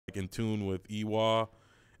in tune with Iwa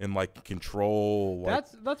and like control. Like,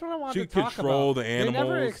 that's what I wanted she to talk about. control the animals. They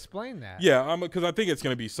never explained that. Yeah, because I think it's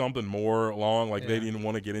gonna be something more along. Like they Yeah. didn't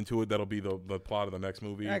want to get into it. That'll be the plot of the next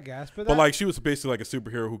movie. I guess, but like she was basically like a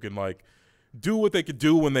superhero who can like do what they could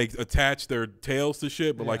do when they attach their tails to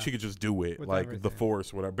shit. But like she could just do it, with like everything. the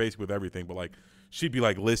Force, whatever, basically with everything. But like she'd be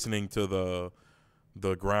like listening to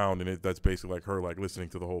the ground, and that's basically like her like listening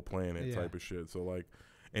to the whole planet type of shit. So like,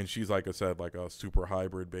 and she's like I said, like a super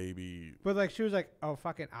hybrid baby. But like she was like a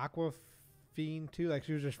fucking aqua fiend too. Like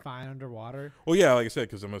she was just fine underwater. Well, yeah, like I said,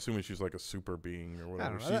 because I'm assuming she's like a super being or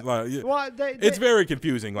whatever. She's like, well, it's very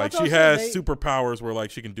confusing. Like she has superpowers where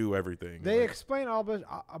like she can do everything. They like, explain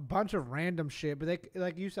a bunch of random shit, but they,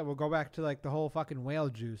 like you said, we'll go back to like the whole fucking whale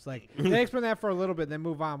juice. Like they explain that for a little bit, then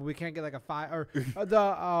move on. But we can't get like a fire or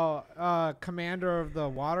the commander of the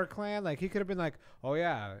water clan. Like he could have been like, oh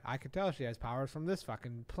yeah, I could tell she has powers from this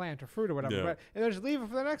fucking plant or fruit or whatever. Yeah. But and then just leave it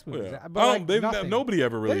for the next movie. Yeah. But like, nobody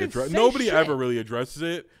ever really ever really addresses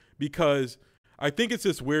it because I think it's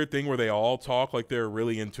this weird thing where they all talk like they're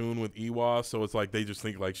really in tune with Iwa, so it's like they just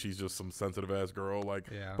think like she's just some sensitive ass girl, like,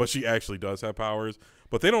 but she actually does have powers.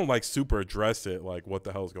 But they don't like super address it, like what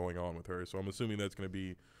the hell's going on with her. So I'm assuming that's gonna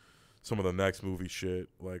be some of the next movie shit,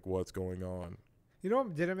 like what's going on. You know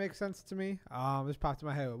what didn't make sense to me? This popped in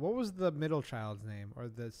my head. What was the middle child's name or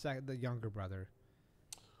the younger brother?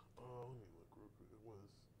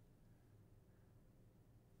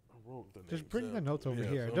 Just bring the notes over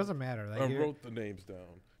here. It doesn't matter. Like I wrote the names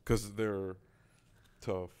down because they're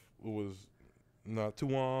tough. It was not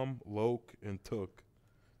Tuam, Loke, and Took.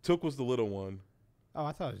 Took was the little one. Oh,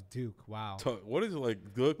 I thought it was Duke. Wow. What is it like?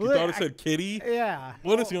 Look, you thought it said Kitty? Yeah.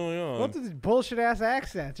 What is going on? What's this bullshit ass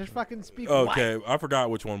accent? Just fucking speak. Okay, white. I forgot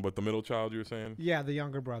which one, but the middle child you were saying? Yeah, the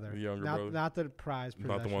younger brother. The younger brother. Not the prize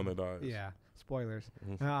possession. Not the one that dies. Yeah. Spoilers.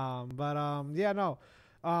 Mm-hmm. Yeah, no.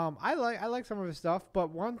 I like some of his stuff,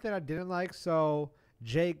 but one thing I didn't like. So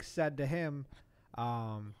Jake said to him,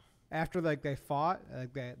 after like they fought,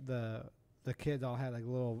 like the kids all had like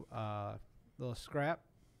a little scrap.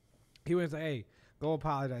 He was like, "Hey, go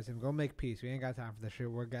apologize to him. Go make peace. We ain't got time for this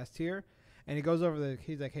shit. We're guests here." And he goes over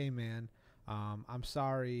he's like, "Hey man, I'm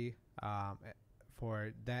sorry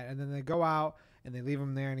for that." And then they go out and they leave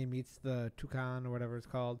him there, and he meets the toucan or whatever it's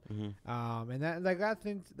called. Mm-hmm. And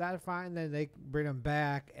that's fine. And then they bring him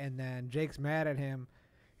back, and then Jake's mad at him.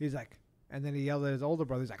 He's like, and then he yelled at his older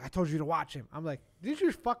brother. He's like, "I told you to watch him." I'm like, did you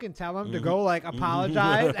just fucking tell him to go like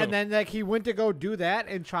apologize? And then like he went to go do that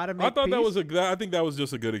and try to make. I thought peace? I think that was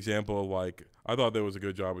just a good example of like I thought there was a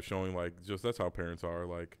good job of showing like just that's how parents are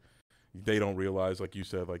like. They don't realize, like you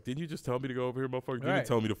said, like, didn't you just tell me to go over here, motherfucker? Didn't you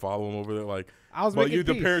tell me to follow him over there? Like,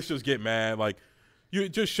 the parents just get mad. Like, it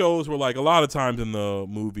just shows where, like, a lot of times in the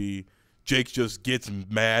movie, Jake just gets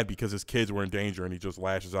mad because his kids were in danger, and he just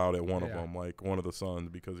lashes out at one of them, like one of the sons,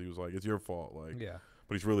 because he was like, "It's your fault." Like,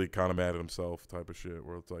 but he's really kind of mad at himself, type of shit.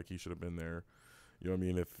 Where it's like he should have been there. You know what I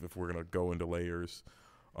mean? If we're gonna go into layers,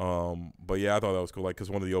 but yeah, I thought that was cool. Like, because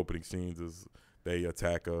one of the opening scenes is. They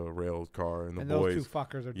attack a rail car, and the boys. Those two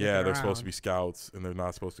fuckers are they're supposed to be scouts, and they're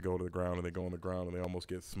not supposed to go to the ground, and they go on the ground, and they almost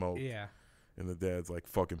get smoked. Yeah. And the dad's like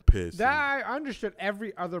fucking pissed. I understood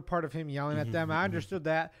every other part of him yelling at them. I understood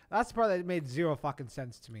that. That's the part that made zero fucking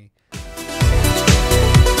sense to me.